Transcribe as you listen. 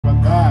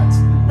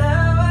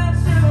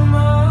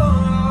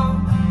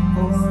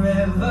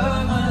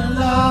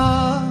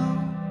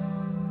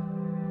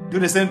Do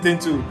the same thing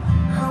too.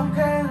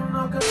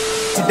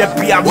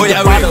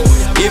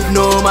 If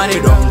no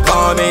money don't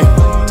come in,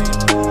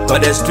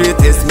 cause the street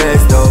is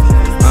messed up.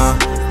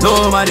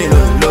 No money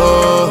no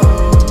low,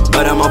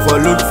 but I'm off for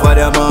look for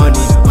the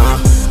money.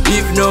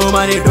 If no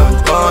money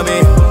don't come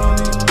in,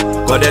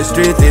 cause the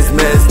street is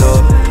messed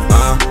up.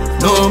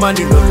 No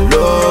money no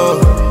low,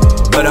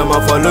 but I'm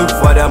off for look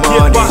for the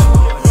money.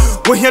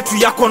 We here to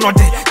yakono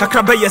de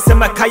kakrabe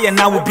yesema kaye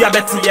na wo bia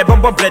beti ye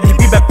bobo bread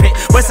bi bepe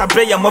wes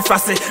abre mo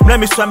frase na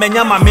mi so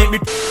amenya ma me.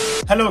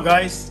 Hello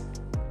guys,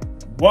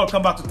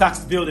 welcome back to Tax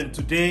Building.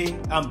 Today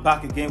I'm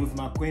back again with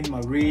my queen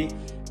Marie.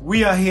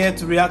 We are here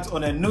to react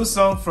on a new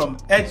song from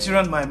Ed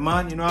Sheeran, my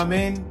man, you know what I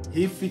mean?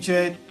 He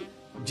featured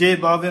J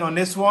Balvin on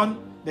this one.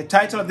 The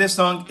title of this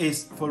song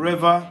is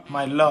Forever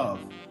My Love.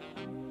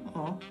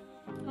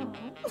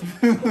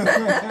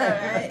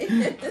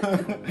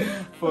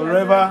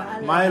 Forever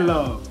My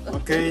Love.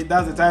 Okay,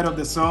 that's the title of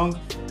the song,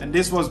 and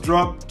this was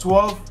dropped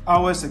 12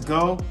 hours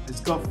ago. It's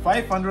got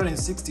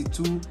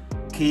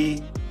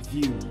 562k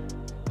views.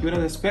 You would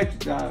have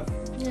expected that.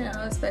 Yeah,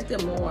 I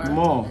expected more.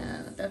 More?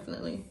 Yeah,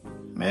 definitely.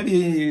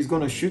 Maybe he's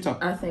gonna shoot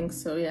up. I think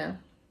so, yeah.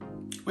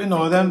 We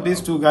know them.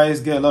 These two guys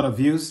get a lot of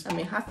views. I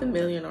mean,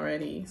 500,000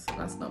 already, so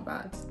that's not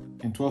bad.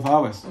 In 12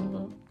 hours.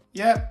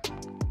 Yeah,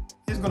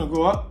 it's gonna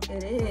go up.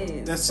 It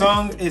is. The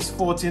song is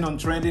 14 on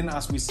trending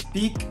as we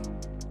speak,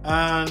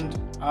 and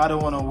I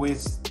don't want to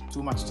waste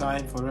too much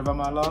time. Forever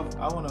My Love.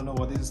 I want to know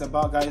what this is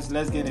about, guys.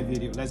 Let's get a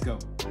video. Let's go.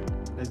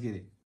 Let's get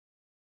it.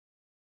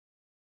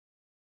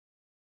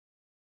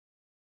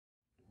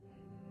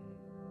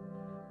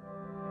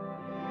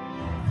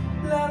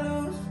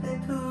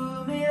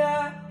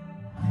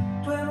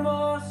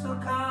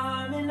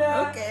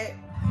 Okay.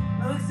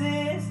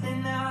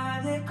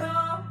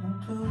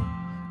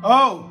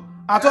 Oh,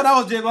 I thought that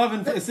was J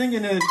Balvin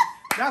singing it.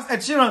 That's Ed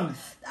Sheeran.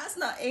 That's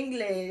not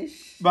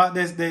English. But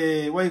there's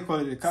the, what do you call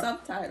it? The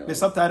Subtitles. The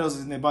subtitles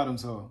is in the bottom,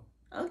 so.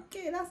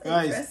 Okay, that's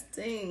Guys.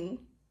 interesting.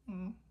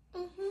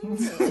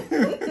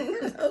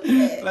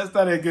 Okay. Let's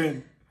start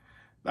again.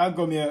 That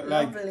got me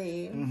like.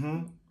 Lovely.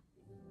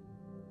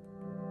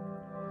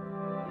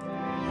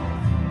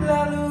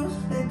 La luz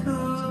de tu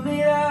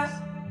mirar,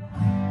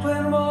 tu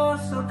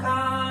hermoso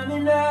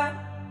caminar,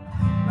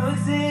 no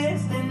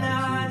existe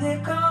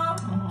nadie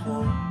como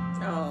tú.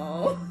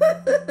 Oh.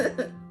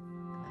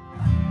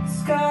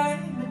 Sky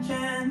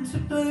magenta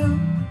blue,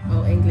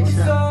 Oh, English. it's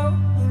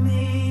only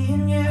me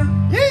and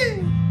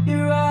you.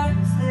 Your eyes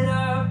lit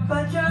up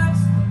by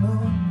just the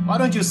moon. Why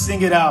don't you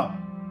sing it out?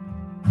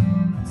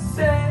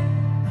 Sé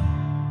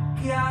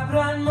que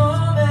habrán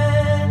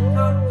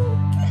momentos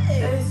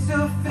de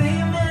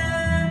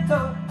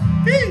sufrimiento.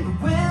 We'll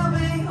be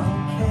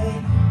okay.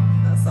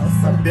 That sounds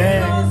so No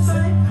Dance.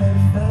 soy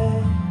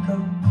perfecto,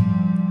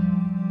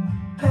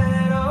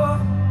 pero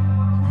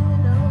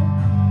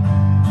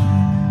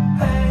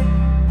hey,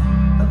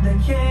 donde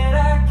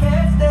quiera que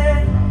esté,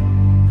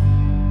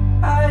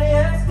 ahí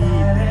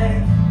estaré.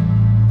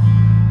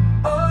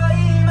 Hoy y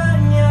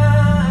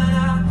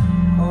mañana,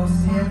 o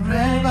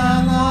siempre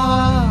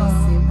vamos.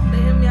 Siempre,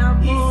 mi Y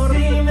amor.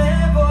 si me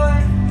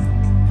voy,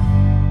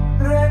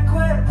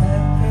 recuerda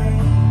que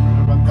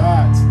What about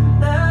that?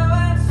 now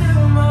and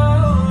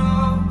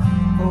tomorrow,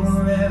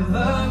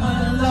 forever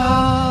my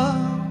love.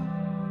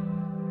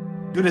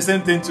 Do the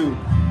same thing too.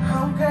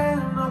 Aunque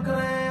no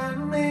creas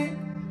en mí,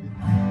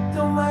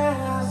 tú me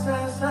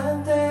haces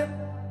sentir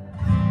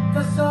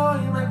que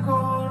soy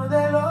mejor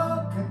de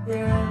lo que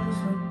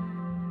pienso.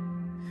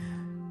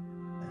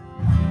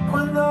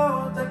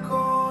 Cuando te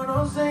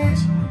conocí,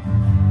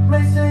 me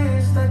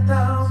hiciste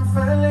tan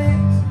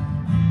feliz,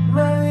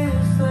 me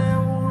diste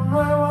un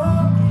nuevo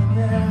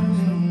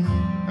comienzo.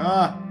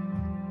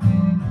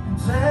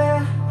 Sé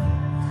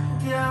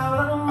que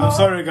habrá I'm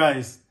sorry,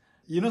 guys.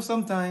 You know,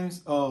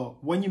 sometimes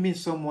when you meet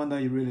someone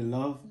that you really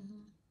love,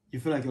 you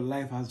feel like your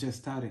life has just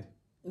started.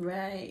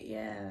 Right,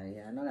 yeah,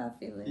 I know that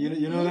feeling.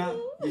 You know that?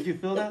 Did you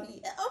feel that?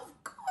 Yeah,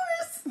 of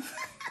course.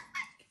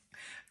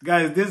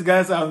 Guys, these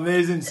guys are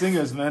amazing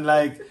singers, man.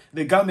 Like,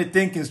 they got me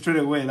thinking straight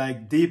away,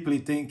 like deeply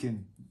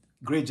thinking.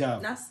 Great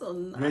job. That's so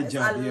nice. Great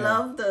job, I yeah.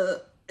 love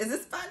the. Is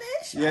it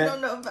Spanish? Yeah. I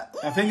don't know, but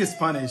I think it's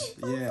Spanish.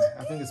 Yeah,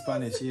 I think it's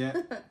Spanish. Yeah.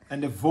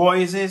 And the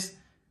voices,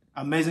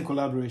 amazing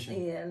collaboration.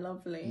 Yeah,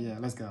 lovely. Yeah,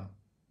 let's go.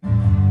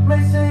 Me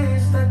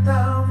hiciste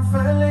tan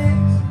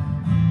feliz,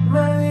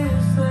 me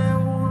diste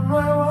un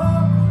nuevo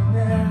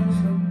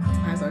comienzo.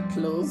 Eyes are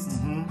closed.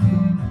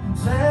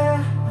 Sé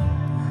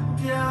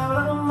que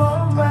habrá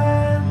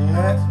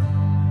momentos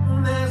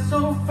de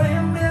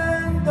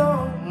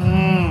sufrimiento.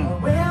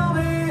 We'll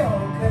be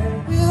okay.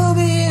 We'll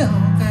be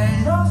okay.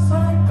 No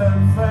soy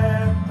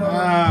perfecto,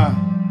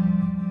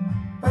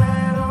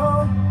 pero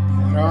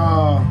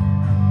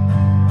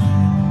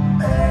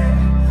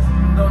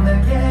donde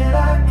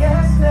quiera que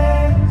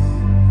estés,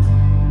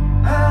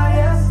 ahí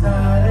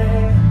estaré.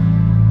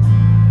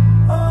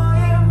 Hoy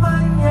y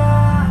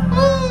mañana,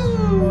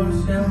 por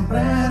siempre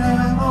de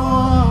amor.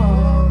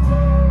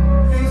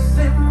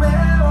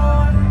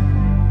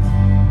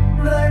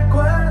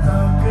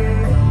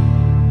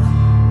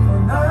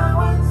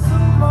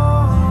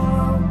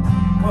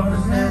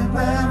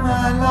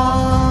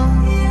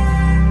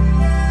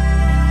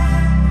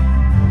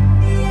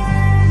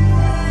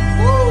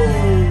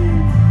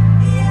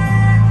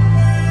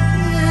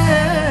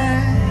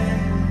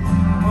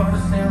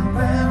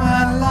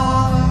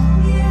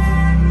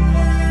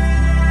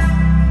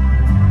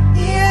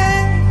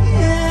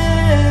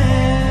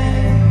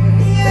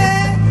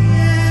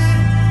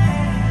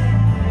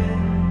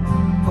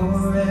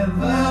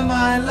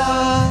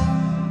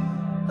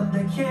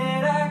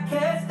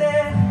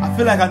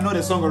 feel like I know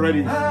the song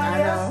already. Hoy,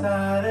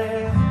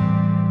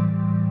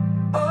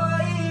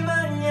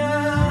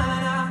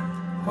 mañana,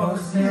 por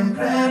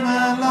siempre,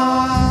 my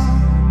love.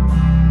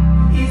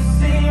 Y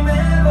si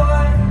me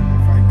voy,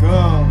 If I go,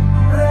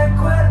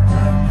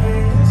 recuerda que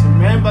just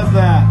remember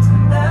that.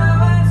 now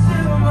and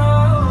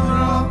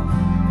tomorrow,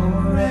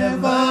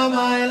 forever,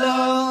 my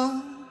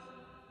love.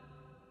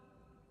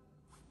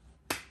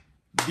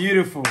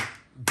 Beautiful,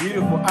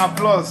 beautiful.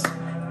 Applause.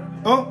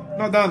 Oh,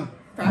 not done.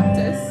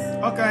 Practice.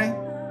 Okay.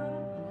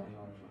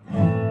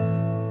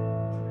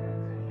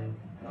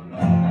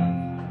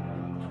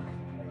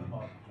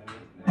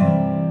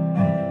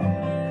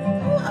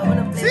 Ooh, I want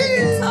to play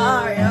the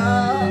guitar,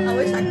 yo. I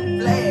wish I could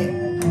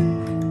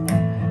play.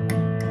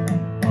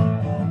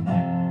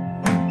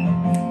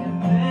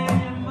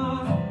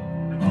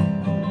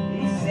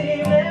 Y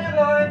si me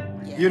voy,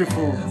 Yes.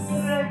 Beautiful.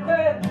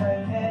 recuerda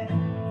que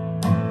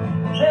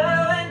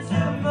now and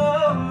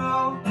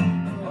tomorrow,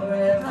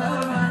 forever,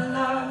 my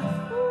love.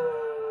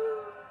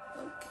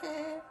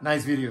 Okay.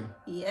 Nice video.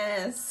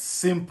 Yes.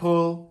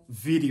 Simple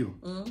video.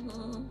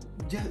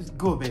 Just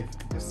go, babe.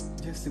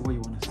 Just say what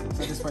you want to say.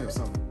 Satisfy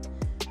yourself.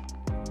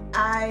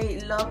 I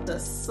love the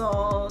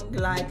song.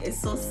 Like, it's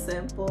so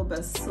simple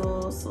but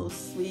so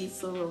sweet,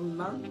 so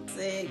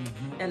romantic.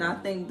 And I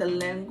think the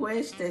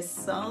language they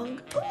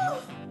sung, ooh,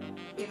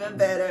 even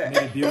better.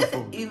 Made it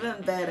beautiful.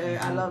 Even better.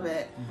 I love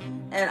it.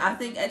 And I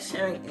think Ed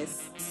Sheeran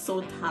is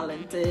so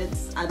talented.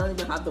 I don't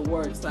even have the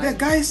words. The Like,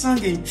 guy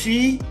sang in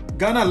Chi,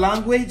 Ghana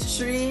language.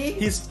 Tree.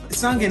 He's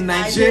sang in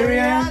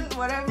Nigerian.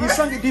 Whatever. He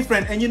sang it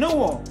different. And you know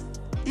what?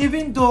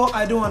 Even though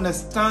I don't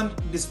understand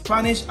the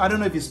Spanish, I don't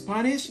know if it's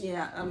Spanish.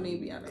 Yeah,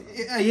 maybe I don't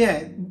know.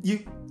 Yeah,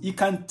 you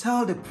can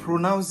tell the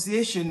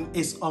pronunciation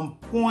is on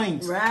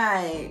point.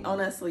 Right.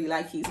 Honestly,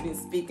 like he's been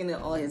speaking it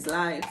all his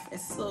life.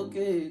 It's so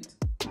good.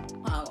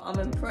 Wow, I'm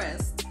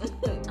impressed.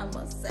 I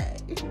must say.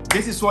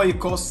 This is what you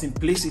call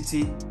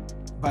simplicity,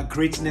 but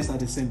greatness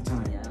at the same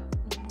time. Yeah.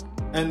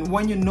 And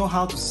when you know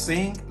how to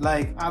sing,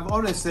 like I've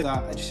always said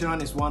that Ed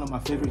Sheeran is one of my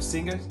favorite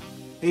singers.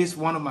 He's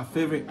one of my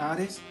favorite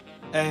artists.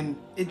 And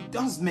it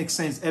does make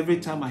sense every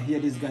time I hear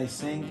this guy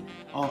sing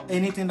or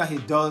anything that he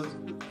does.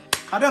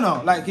 I don't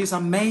know, like he's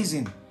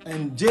amazing.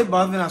 And J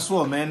Balvin as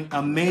well, man.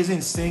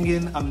 Amazing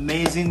singing,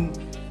 amazing.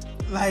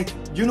 Like,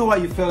 you know why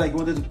you felt like you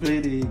wanted to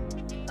play the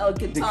Guitar.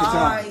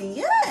 guitar.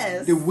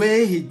 Yes. The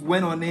way he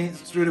went on it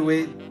straight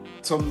away,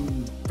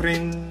 some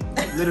string,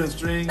 little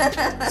string,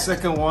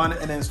 second one,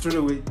 and then straight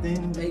away. Ding,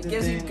 It ding,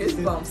 gives you ding,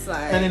 goosebumps, ding.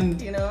 like, And then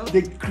you know.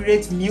 they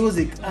create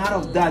music out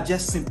of that,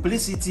 just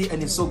simplicity,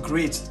 and it's so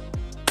great.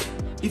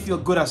 If you're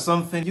good at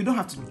something, you don't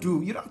have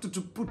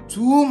to put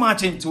too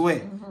much into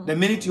it. The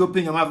minute you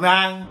open your mouth,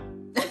 bang,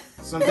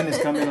 something is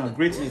coming out.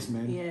 Greatness,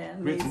 man. Yeah,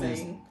 Greatness.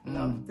 amazing.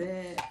 Loved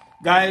it.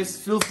 Guys,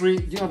 feel free.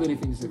 Do you have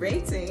anything to say?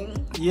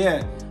 Rating.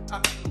 Yeah.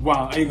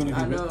 Wow, are you going to I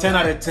give know, it 10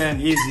 out right? of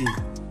 10? Easy.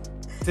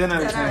 10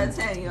 out of 10 out of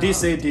 10. 10, yo. This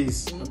say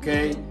this,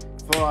 okay?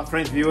 For our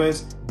French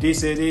viewers, this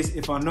say this.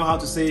 If I know how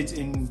to say it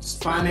in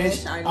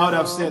Spanish, I I would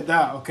have know. said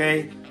that,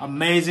 okay?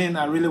 Amazing.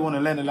 I really want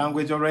to learn the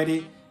language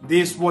already.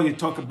 This is what you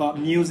talk about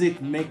music.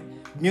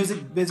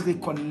 Music basically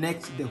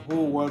connects the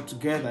whole world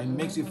together. It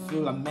makes you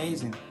feel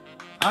amazing.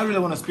 I really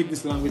want to speak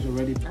this language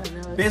already I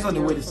know, based it's on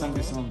the way they beautiful. sang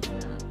the song.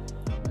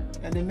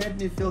 And it made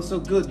me feel so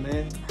good,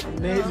 man.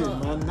 Amazing,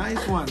 man.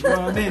 Nice one. You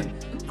know what I mean?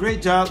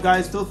 Great job,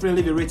 guys. Feel free to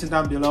leave a rating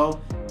down below.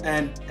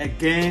 And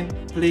again,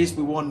 please,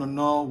 we want to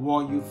know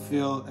what you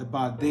feel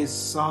about this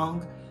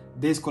song,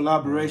 this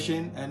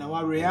collaboration, and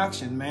our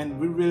reaction, man.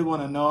 We really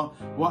want to know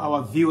what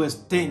our viewers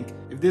think.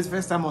 If this is the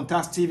first time on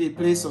Task TV,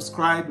 please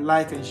subscribe,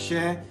 like, and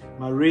share.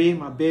 Marie,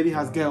 my baby,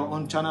 has got her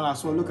own channel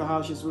as well. Look at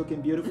how she's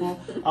looking beautiful.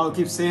 I'll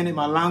keep saying it.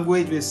 My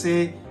language, we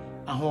say,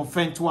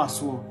 "Ahofent to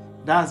us."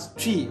 That's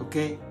tree,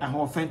 okay?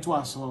 "Ahofent to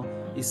us."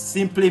 It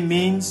simply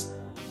means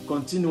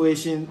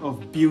continuation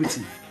of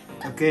beauty,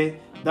 okay?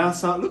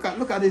 That's how. Look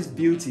at this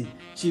beauty.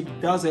 She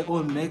does her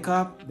own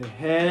makeup, the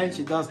hair.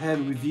 She does hair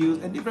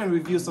reviews and different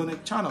reviews on the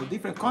channel,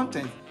 different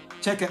content.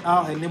 Check it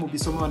out. Her name will be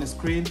somewhere on the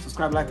screen.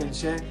 Subscribe, like, and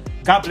share.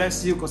 God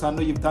bless you, because I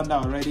know you've done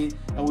that already.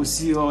 And we'll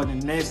see you all in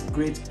the next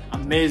great,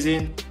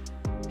 amazing,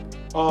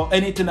 or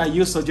anything that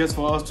you suggest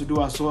for us to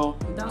do as well.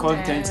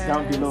 Content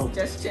down below.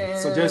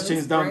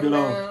 Suggestions down bring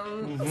below.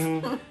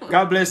 them.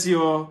 God bless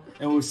you all,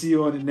 and we'll see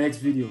you all in the next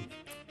video.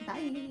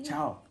 Bye.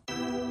 Ciao.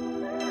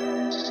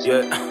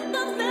 Yeah.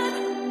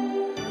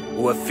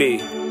 Wafi.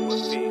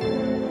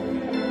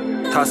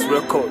 Task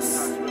Records.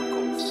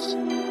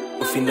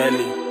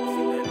 Finale.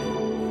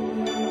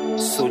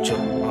 Soldier.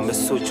 I'm a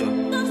soldier.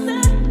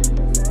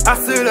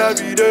 Hustle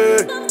every day,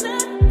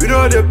 we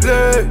know they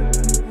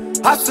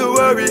play. Hustle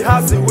where we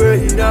hustle where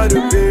he not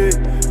the pay.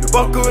 We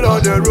buckle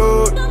on the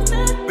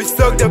road, we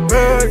stuck the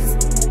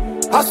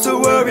pace.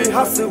 Hustle where we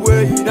hustle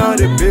where he not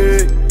the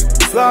pay.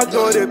 Swag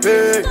not the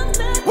pay,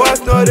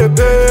 what's not the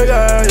pay,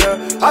 yeah,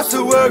 yeah.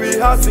 Hustle where we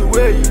hustle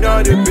where he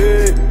not the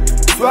pay.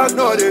 Swag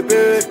not the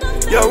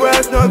pay, your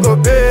words not go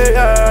pay,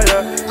 yeah,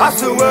 yeah.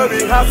 Hustle where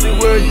we hustle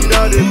where he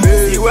not the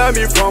pay. See where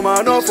me from,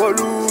 I know for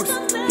lose,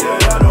 yeah,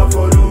 I know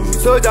for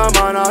lose. Soldier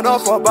man, I know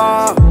for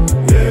bar.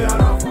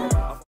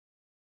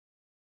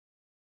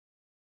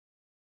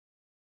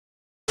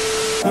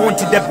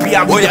 to the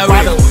beer. Oh yeah,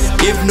 wait.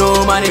 If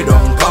no money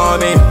don't call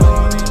me,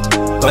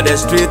 cause the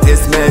street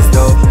is messed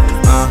up.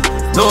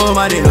 No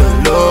money, no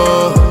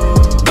low,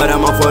 but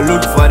I'm off for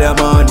look for the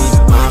money.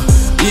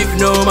 If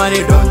no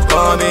money don't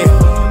call me,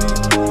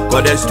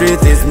 cause the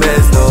street is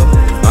messed up.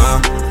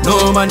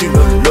 No money,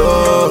 no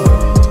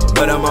low,